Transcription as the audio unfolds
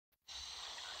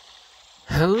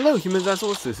Hello humans and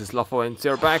souls, this is Lopho and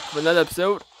we're back for another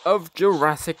episode of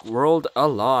Jurassic World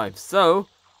Alive. So,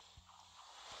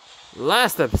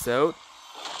 last episode,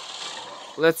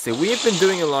 let's see, we've been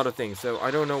doing a lot of things, so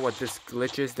I don't know what this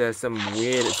glitch is. There's some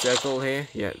weird circle here.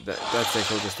 Yeah, that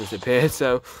circle just disappeared.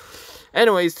 So,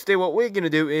 anyways, today what we're gonna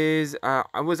do is,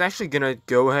 I was actually gonna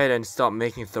go ahead and start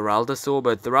making Theraldosaur,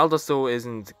 but Theraldosaur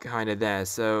isn't kinda there,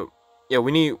 so, yeah,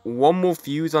 we need one more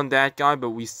fuse on that guy,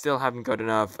 but we still haven't got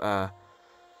enough,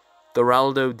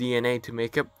 Theraldo DNA to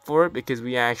make up for it, because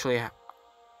we actually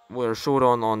we're short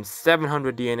on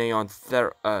 700 DNA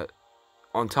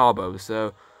on Tarbo,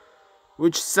 so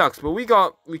which sucks. But we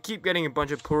keep getting a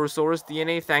bunch of Purosaurus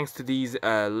DNA thanks to these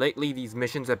lately these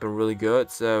missions have been really good.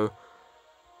 So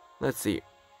let's see.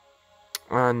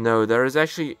 No, there is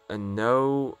actually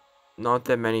not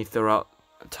that many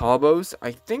Tarbos.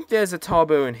 I think there's a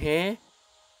Tarbo in here.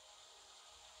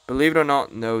 Believe it or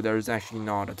not, no, there's actually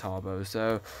not a Tarbo.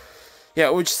 So yeah,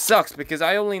 which sucks because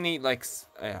I only need like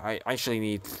I actually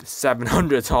need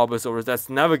 700 Tarbosaurus. That's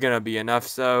never gonna be enough.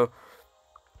 So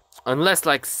unless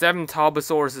like 7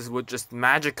 Tarbosauruses would just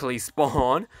magically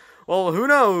spawn, well, who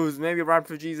knows? Maybe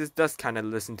Raptor Jesus does kind of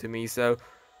listen to me. So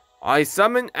I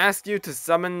ask you to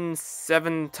summon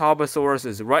 7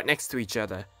 Tarbosauruses right next to each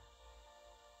other.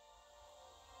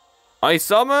 I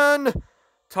summon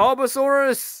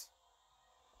Tarbosaurus.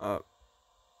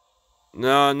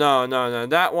 No.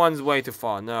 That one's way too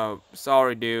far. No,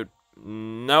 sorry, dude.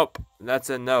 Nope, that's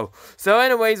a no. So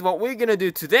anyways, what we're gonna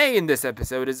do today in this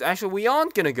episode is actually we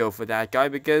aren't gonna go for that guy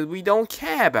because we don't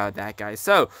care about that guy.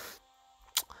 So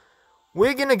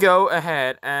we're gonna go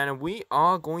ahead and we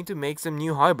are going to make some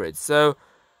new hybrids. So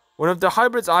one of the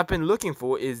hybrids I've been looking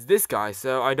for is this guy.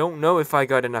 So I don't know if I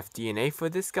got enough DNA for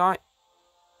this guy.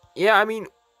 Yeah, I mean,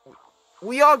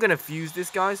 we are gonna fuse this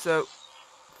guy. So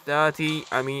 30,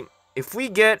 if we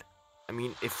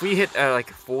hit like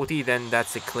 40, then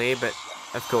that's a clear, but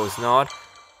of course not.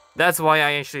 That's why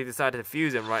I actually decided to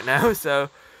fuse him right now. So,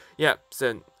 yeah,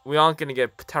 so we aren't going to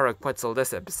get Pteroc Quetzal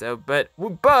this episode, but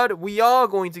we are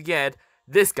going to get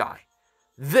this guy.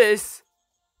 This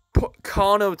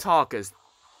Carnotaurus,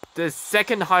 the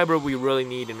second hybrid we really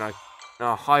need in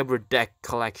our hybrid deck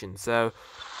collection. So,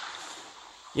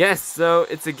 yes, so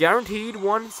it's a guaranteed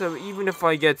one, so even if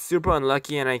I get super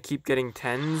unlucky and I keep getting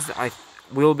 10s, I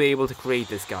will be able to create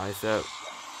this guy. So,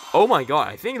 oh my god,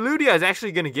 I think Ludia is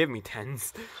actually going to give me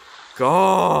 10s.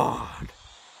 God.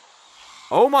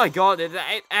 Oh my god, it's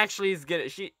actually going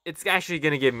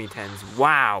to give me 10s.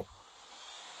 Wow.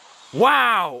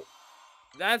 Wow.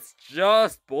 That's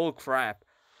just bullcrap.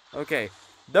 Okay,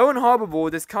 though in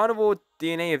Herbivore, this carnivore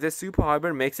DNA of this super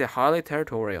hybrid makes it highly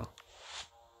territorial.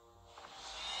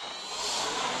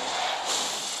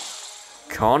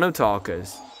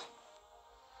 Carnotaurus.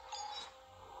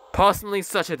 Personally,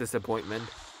 such a disappointment.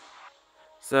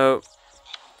 So,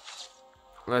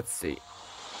 let's see.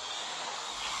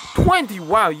 20!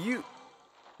 Wow, you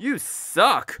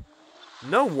suck!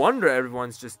 No wonder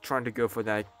everyone's just trying to go for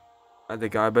that other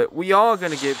guy, but we are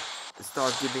gonna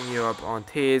start giving you up on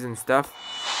tiers and stuff.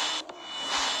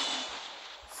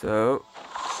 So,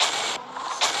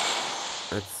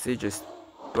 let's see, just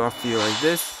buff you like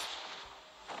this.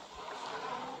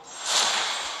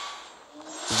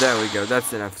 There we go,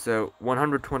 that's enough. So,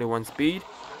 121 speed.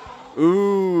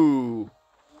 Ooh.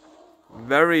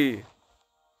 Very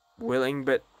willing,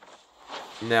 but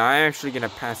no, I'm actually gonna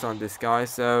pass on this guy.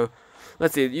 So,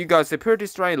 let's see. You got Superiority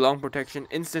Strike, Long Protection,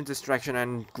 Instant Distraction,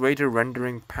 and Greater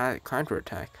Rendering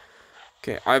Counterattack.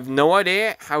 Okay, I have no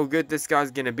idea how good this guy's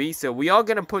gonna be. So, we are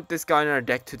gonna put this guy in our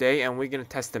deck today, and we're gonna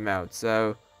test him out.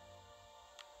 So,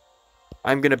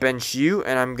 I'm gonna bench you,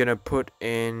 and I'm gonna put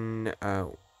in,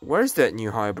 where's that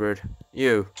new hybrid?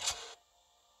 You.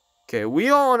 Okay, we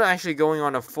are actually going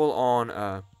on a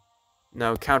full-on,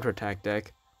 counterattack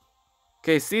deck.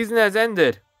 Okay, season has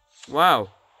ended. Wow.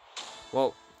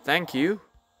 Well, thank you.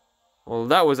 Well,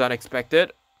 that was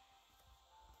unexpected.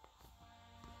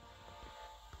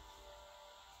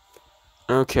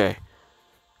 Okay.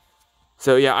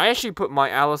 So, yeah, I actually put my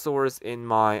Allosaurus in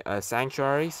my,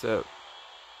 sanctuary, so.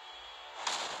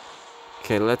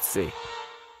 Okay, let's see.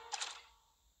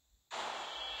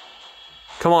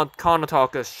 Come on,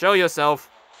 Carnotaurus, show yourself.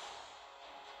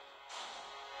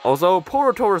 Also,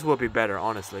 Purosaurus would be better,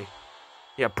 honestly.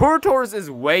 Yeah, Purosaurus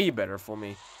is way better for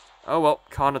me. Oh well,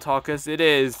 Carnotaurus it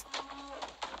is.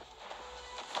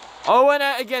 Oh, and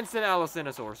against an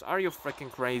Allosaurus. Are you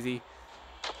freaking crazy?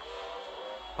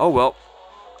 Oh well.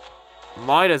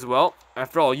 Might as well.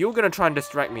 After all, you're gonna try and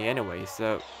distract me anyway,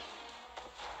 so.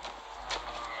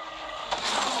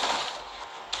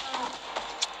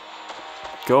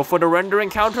 Go for the rendering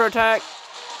counterattack.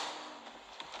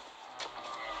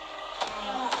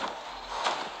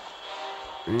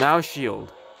 Now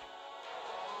shield.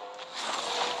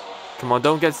 Come on,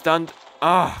 don't get stunned.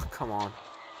 Ah, come on.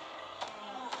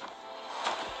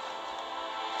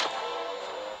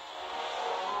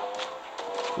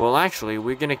 Well, actually,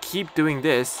 we're gonna keep doing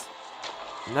this.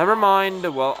 Never mind.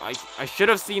 Well, I should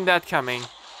have seen that coming.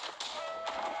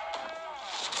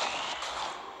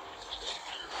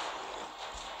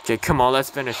 Okay, come on,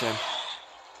 let's finish him.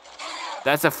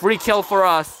 That's a free kill for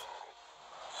us.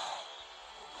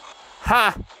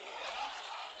 Ha!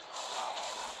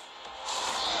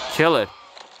 Kill it.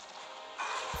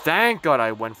 Thank God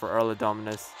I went for early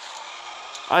dominus.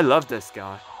 I love this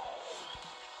guy.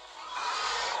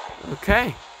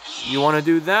 Okay. You want to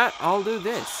do that? I'll do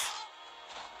this.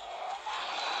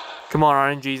 Come on,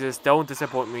 RNGesus. Don't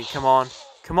disappoint me. Come on.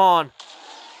 Come on.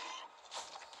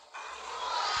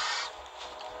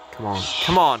 Come on.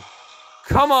 Come on.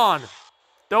 Come on.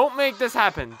 Don't make this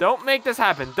happen. Don't make this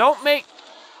happen. Don't make...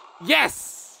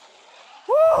 Yes!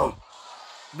 Woo!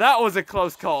 That was a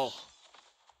close call.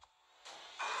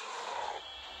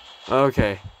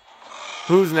 Okay.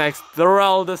 Who's next? The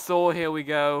Raldosaur. Here we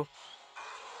go.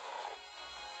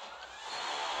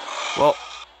 Well.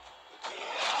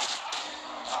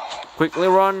 Quickly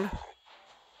run.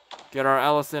 Get our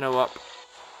Alicino up.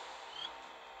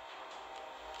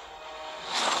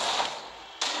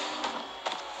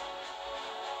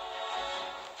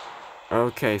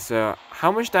 Okay, so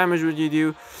how much damage would you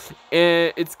do?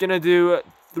 It's gonna do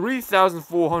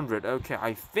 3,400. Okay,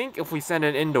 I think if we send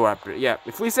an Indoraptor, yeah,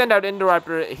 if we send out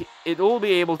Indoraptor, it will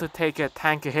be able to take a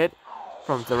tank hit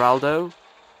from Thoraldo.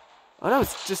 Oh no,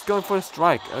 it's just going for a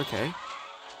strike. Okay.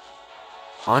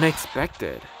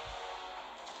 Unexpected.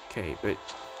 Okay, but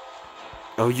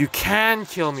oh, you can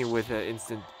kill me with an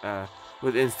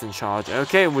instant charge.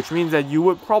 Okay, which means that you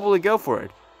would probably go for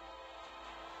it.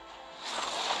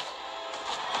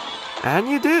 And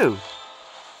you do.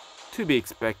 To be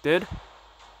expected.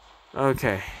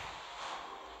 Okay.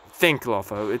 Think,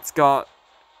 Lopho. It's got...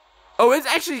 Oh,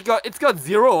 it's got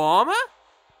 0 armor?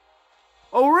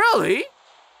 Oh, really?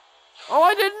 Oh,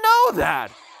 I didn't know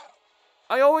that.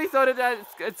 I always thought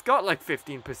it's got like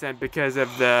 15% because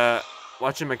of the...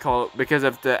 Whatchamacallit, because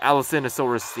of the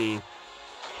Alicinosaurus scene.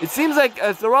 It seems like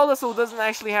Thoraldosaur doesn't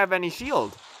actually have any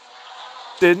shield.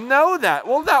 Didn't know that.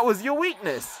 Well, that was your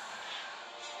weakness.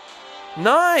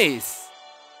 Nice!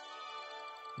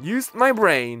 Used my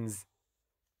brains.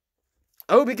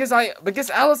 Oh, because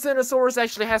Alicinosaurus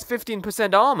actually has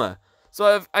 15% armor.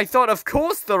 So I thought, of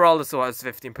course, Thoraldosaur has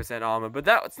 15% armor, but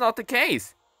that's not the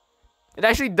case. It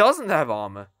actually doesn't have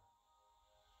armor.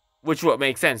 Which would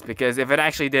make sense, because if it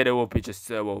actually did, it would be just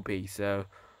so OP, so...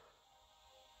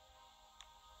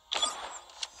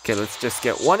 Okay, let's just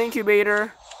get one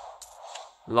incubator.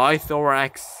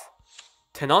 Lithorax.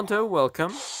 Tenonto,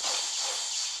 welcome.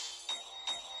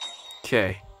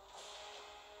 Okay.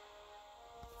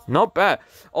 Not bad.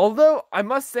 Although, I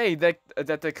must say that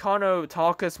the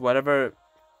Carnotaurus, whatever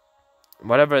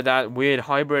that weird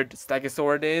hybrid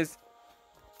Stegosaurus is,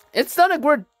 it's done a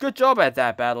good job at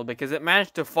that battle, because it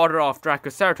managed to fodder off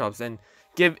Dracoceratops and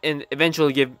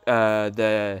eventually give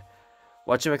the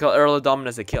Earl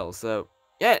Dominus a kill. So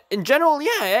yeah, in general,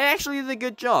 yeah, it actually did a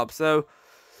good job. So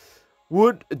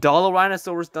would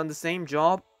Dolorhinosaurus done the same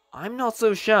job? I'm not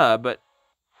so sure, but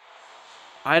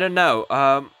I don't know.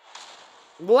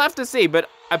 We'll have to see, but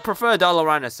I prefer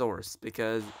Dolorhinosaurus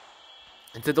because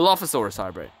it's a Dilophosaurus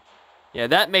hybrid. Yeah,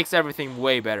 that makes everything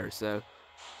way better, so...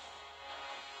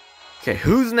 Okay,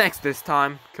 who's next this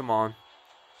time? Come on.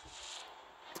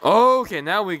 Okay,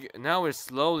 now we're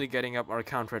slowly getting up our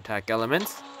counterattack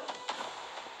elements.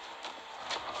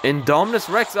 Indominus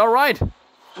Rex, alright.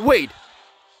 Wait,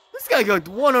 this guy got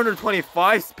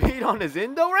 125 speed on his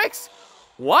Indorex?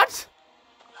 What?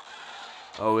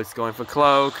 Oh, it's going for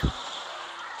Cloak.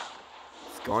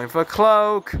 It's going for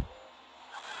Cloak.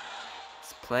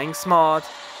 It's playing smart.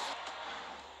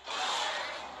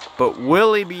 But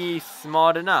will he be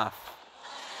smart enough?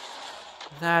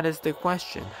 That is the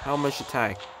question. How much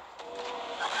attack?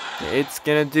 It's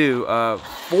gonna do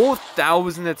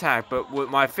 4,000 attack, but with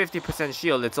my 50%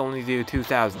 shield, it's only do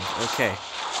 2,000. Okay.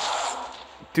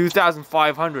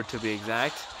 2,500 to be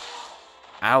exact.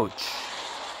 Ouch.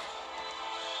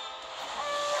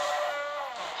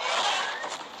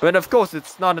 But of course,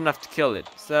 it's not enough to kill it.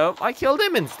 So, I killed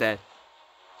him instead.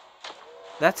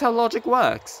 That's how logic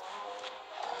works.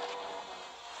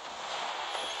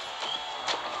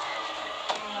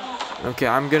 Okay,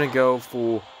 I'm gonna go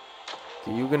for...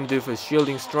 Okay, you're gonna do for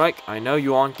shielding strike. I know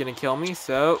you aren't gonna kill me,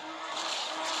 so...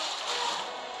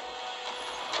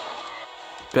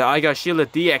 But I got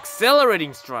shielded the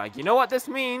accelerating strike. You know what this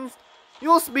means?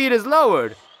 Your speed is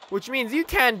lowered, which means you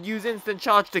can't use instant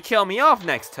charge to kill me off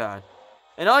next turn.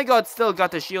 And I still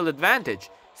got the shield advantage.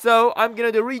 So I'm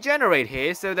gonna do regenerate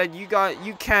here so that you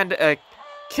can't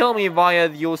kill me via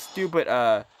your stupid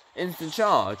instant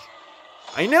charge.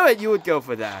 I knew it, you would go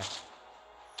for that.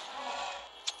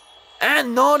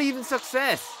 And not even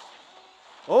success.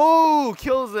 Oh,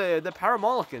 kills the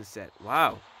Paramolican set.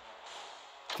 Wow.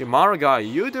 Okay,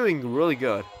 Maragai, you're doing really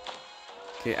good.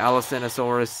 Okay,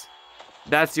 Allosaurus.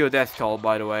 That's your death call,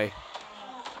 by the way.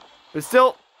 But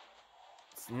still,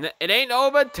 it ain't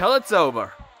over till it's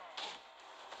over.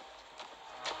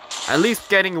 At least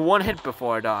getting one hit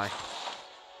before I die.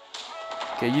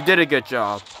 Okay, you did a good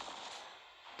job.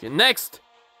 Okay, next.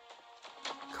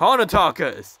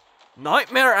 Carnotalkers.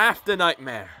 Nightmare after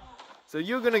nightmare. So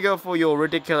you're gonna go for your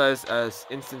ridiculous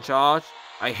instant charge.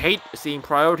 I hate seeing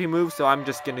priority moves, so I'm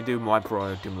just gonna do my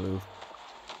priority move.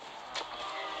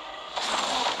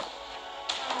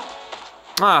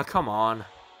 Ah, come on.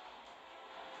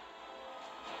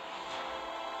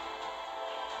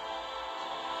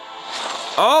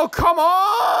 Oh, come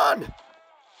on!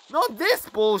 Not this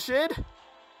bullshit!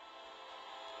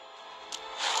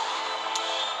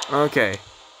 Okay.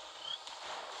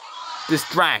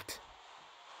 Distract.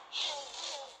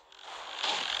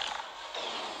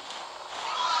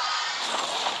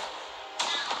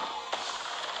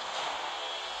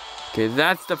 Okay,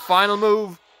 that's the final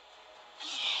move.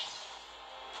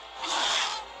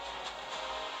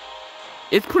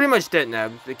 It's pretty much dead now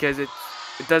because it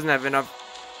doesn't have enough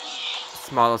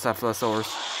Smalocephalosaurus.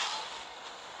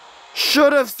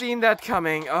 Should have seen that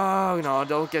coming. Oh no,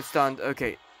 don't get stunned.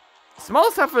 Okay.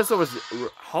 Smalocephalosaurus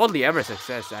hardly ever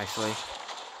success actually.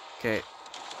 Okay.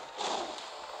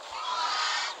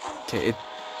 Okay,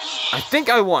 I think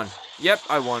I won. Yep,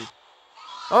 I won.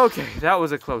 Okay, that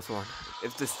was a close one.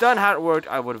 If the stun hadn't worked,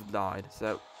 I would have died.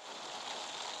 So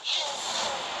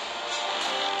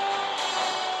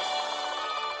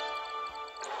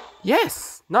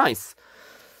yes, nice.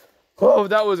 Oh,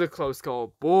 that was a close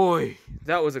call. Boy,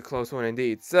 that was a close one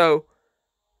indeed. So,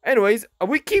 anyways,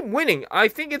 we keep winning. I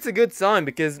think it's a good sign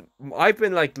because I've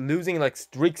been like losing like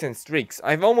streaks and streaks.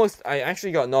 I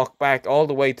actually got knocked back all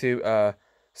the way to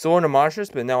Sorna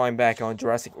Marshes, but now I'm back on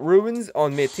Jurassic Ruins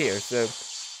on mid-tier. So,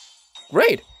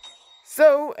 great.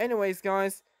 So, anyways,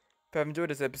 guys, if you have enjoyed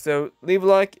this episode, leave a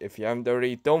like. If you haven't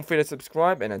already, don't forget to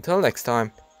subscribe. And until next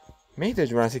time, may the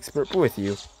Jurassic Spirit be with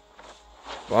you.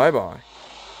 Bye-bye.